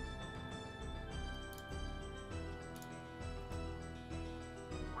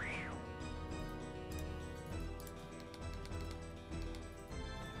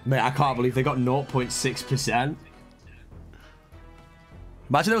 Mate, I can't believe they got 0.6%.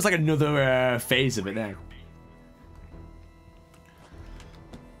 Imagine there was like another phase of it there.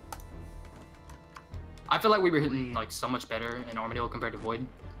 I feel like we were hitting like so much better in Armadillo compared to Void.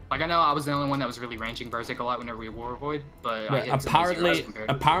 Like I know I was the only one that was really ranging Berserk a lot whenever we wore Void, but I hit some easy rush compared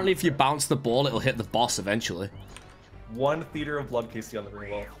to apparently if you bounce the ball, it'll hit the boss eventually. 1 theater of blood KC on the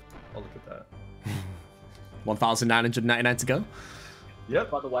ring wall. I'll look at that. 1,999 to go. Yep.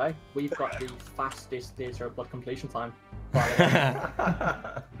 By the way, we've got the fastest theatre of blood completion time.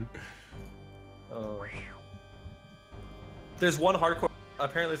 Oh. There's one hardcore.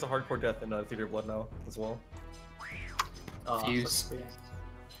 Apparently, it's a hardcore death in Theater of Blood now as well. Fuse.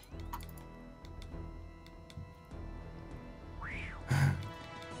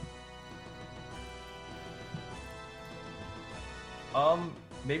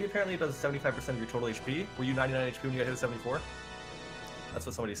 Maybe apparently it does 75% of your total HP. Were you 99 HP when you got hit at 74? That's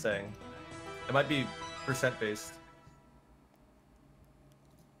what somebody's saying. It might be percent based.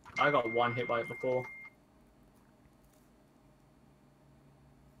 I got 1 hit by it before.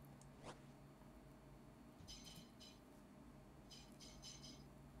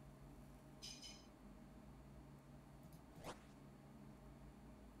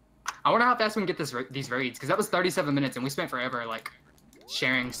 I wonder how fast we can get these raids, because that was 37 minutes and we spent forever like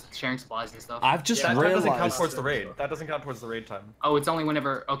sharing supplies and stuff. I've just That doesn't count realized. towards the raid. That doesn't count towards the raid time. Oh, it's only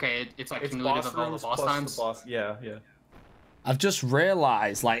whenever. Okay, it's like It's cumulative boss of all the rooms boss plus times. the boss. Yeah, yeah. I've just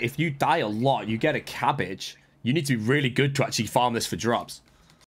realized, like, if you die a lot, you get a cabbage. You need to be really good to actually farm this for drops.